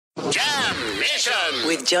Mission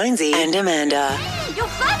with Jonesy and Amanda. You've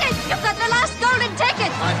got it! You've got the last golden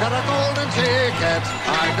ticket! I've got a golden ticket.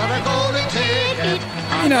 I've got a golden ticket.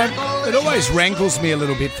 You know, it always rankles me a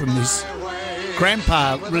little bit from this.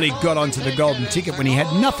 Grandpa really got onto the golden ticket when he had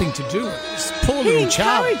nothing to do with it. This poor little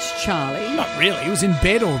Charlie. Encouraged Charlie. Not really. He was in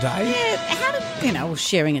bed all day. Yeah, how did,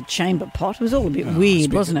 sharing a chamber pot. It was all a bit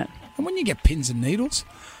weird, wasn't it? And when you get pins and needles.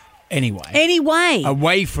 Anyway,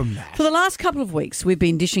 away from that. For the last couple of weeks, we've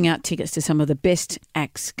been dishing out tickets to some of the best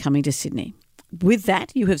acts coming to Sydney. With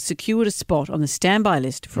that, you have secured a spot on the standby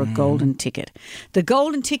list for a golden ticket. The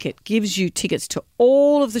golden ticket gives you tickets to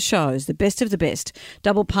all of the shows, the best of the best.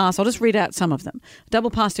 Double pass, I'll just read out some of them. Double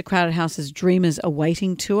pass to Crowded House's Dreamers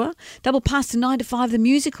Awaiting Tour. Double pass to 9 to 5 the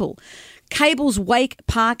musical. Cable's Wake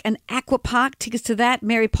Park and Aqua Park, tickets to that.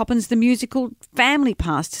 Mary Poppins the musical. Family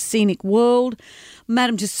pass to Scenic World.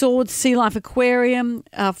 Madame Tussauds Sea Life Aquarium.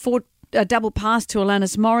 A double pass to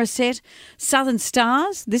Alanis Morissette. Southern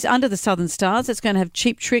Stars, this Under the Southern Stars, that's going to have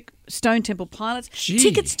Cheap Trick, Stone Temple Pilots. Gee,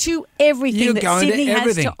 tickets to everything that Sydney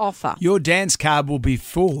has to offer. Your dance card will be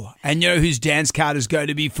full. And you know whose dance card is going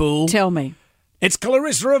to be full? Tell me. It's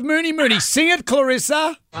Clarissa of Mooney Mooney. Sing it,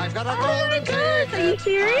 Clarissa. I've got a golden ticket. Are you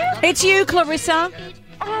serious? It's you, Clarissa.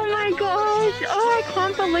 Oh my gosh. Oh, I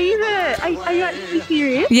can't believe it. Are you actually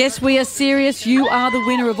serious? Yes, we are serious. You are the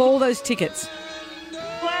winner of all those tickets.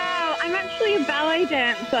 Wow. I'm actually a ballet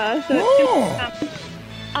dancer. So Oh. it's just,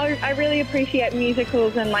 I really appreciate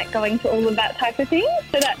musicals and going to all of that type of thing.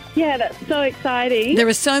 So that's so exciting. There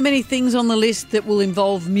are so many things on the list that will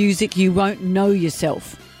involve music you won't know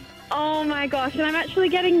yourself. Oh my gosh. And I'm actually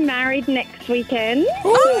getting married next weekend.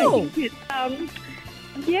 Oh.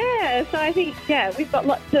 So I think, we've got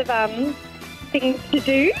lots of things to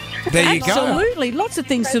do. There you go. Absolutely. Lots of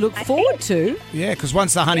things to look forward to. Yeah, because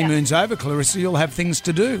once the honeymoon's over, Clarissa, you'll have things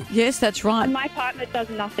to do. Yes, that's right. And my partner does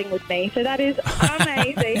nothing with me, so that is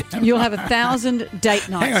amazing. You'll have 1,000 date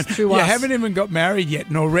Hang on. nights through You us. haven't even got married yet,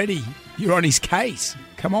 and already you're on his case.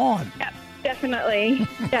 Come on. Yep, definitely.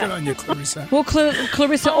 Good Yeah. on you, Clarissa. Well,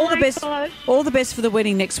 Clarissa, Oh all the my best. gosh. All the best for the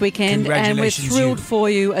wedding next weekend, and we're Congratulations, thrilled you. for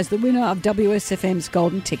you as the winner of WSFM's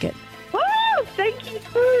golden ticket. Woo! Thank you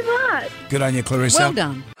so much. Good on you, Clarissa. Well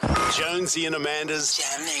done. Jonesy and Amanda's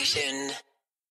Jam Nation.